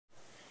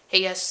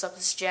Hey guys, what's up?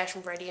 This is Josh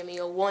from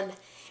VarityGaming01,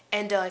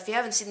 and if you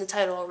haven't seen the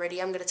title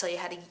already, I'm going to tell you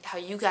how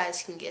you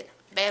guys can get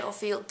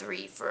Battlefield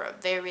 3 for a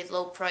very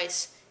low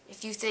price.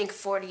 If you think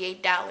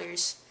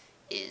 $48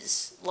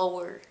 is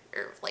lower,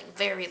 or like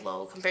very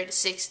low compared to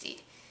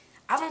 60,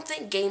 I don't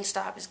think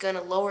GameStop is going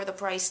to lower the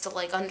price to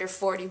like under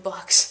 40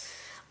 bucks.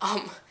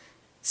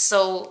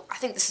 So I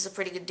think this is a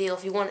pretty good deal.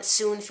 If you want it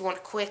soon, if you want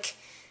it quick,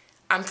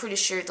 I'm pretty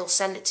sure they'll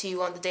send it to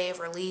you on the day of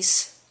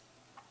release.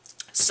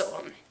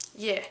 So,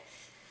 yeah.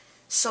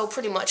 So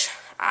pretty much,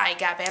 I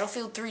got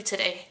Battlefield 3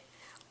 today,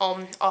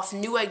 off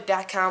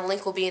Newegg.com.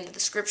 Link will be in the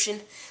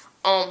description,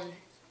 and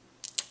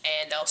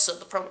also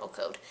the promo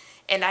code.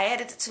 And I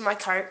added it to my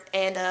cart,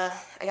 and I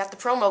got the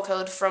promo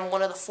code from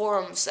one of the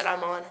forums that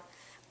I'm on.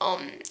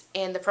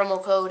 And the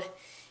promo code,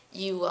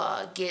 you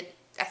get,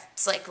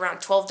 it's like around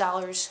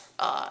 $12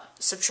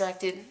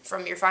 subtracted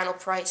from your final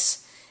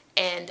price,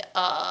 and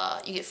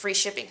you get free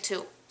shipping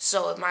too.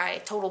 So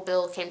my total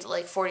bill came to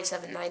like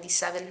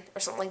 $47.97 or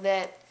something like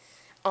that.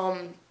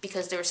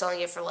 Because they were selling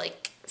it for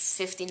like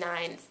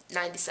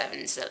 $59.97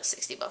 instead of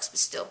 60 bucks, but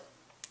still.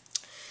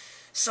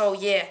 So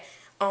yeah,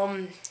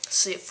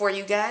 so for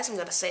you guys, I'm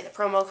gonna say the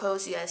promo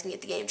code so you guys can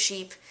get the game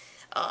cheap.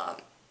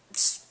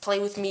 Play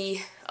with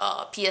me,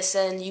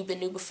 PSN, You've Been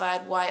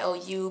Noobified,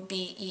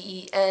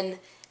 YOUBEEN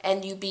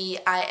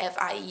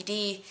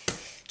NUBIFIED.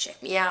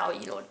 Check me out,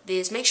 you know what it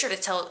is. Make sure to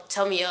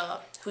tell me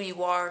who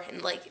you are,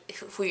 and like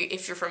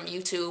if you're from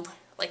YouTube,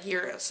 like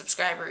you're a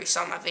subscriber, you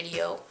saw my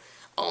video.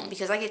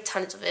 Because I get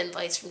tons of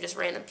invites from just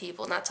random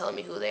people not telling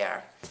me who they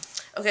are.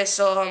 Okay,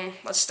 so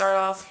let's start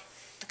off.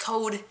 The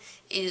code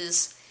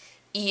is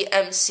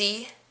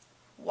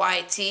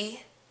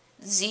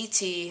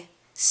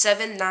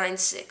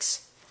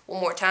EMCYTZT796.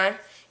 One more time.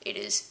 It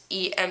is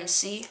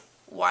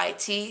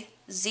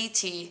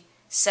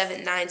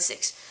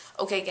EMCYTZT796.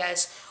 Okay,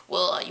 guys.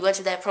 Well, you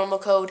enter that promo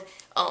code.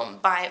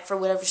 Buy it for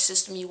whatever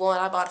system you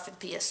want. I bought it for the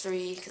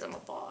PS3 because I'm a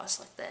boss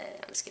like that.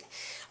 I'm just kidding.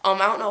 I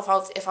don't know if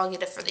I'll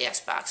get it for the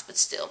Xbox, but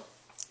still,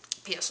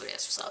 PS3,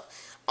 that's what's up.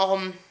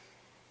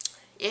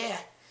 Yeah.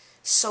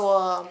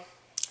 So,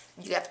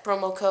 you got the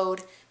promo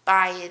code.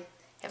 Buy it.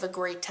 Have a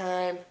great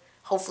time.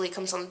 Hopefully it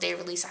comes on the day of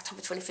release,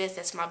 October 25th.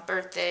 That's my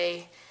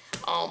birthday.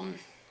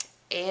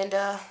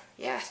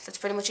 Yeah, that's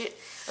pretty much it.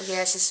 Okay,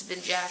 guys, this has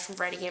been Josh from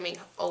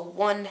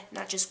VarityGaming01.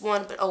 Not just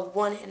one, but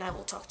 01, and I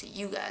will talk to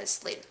you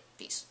guys later.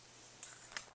 Peace.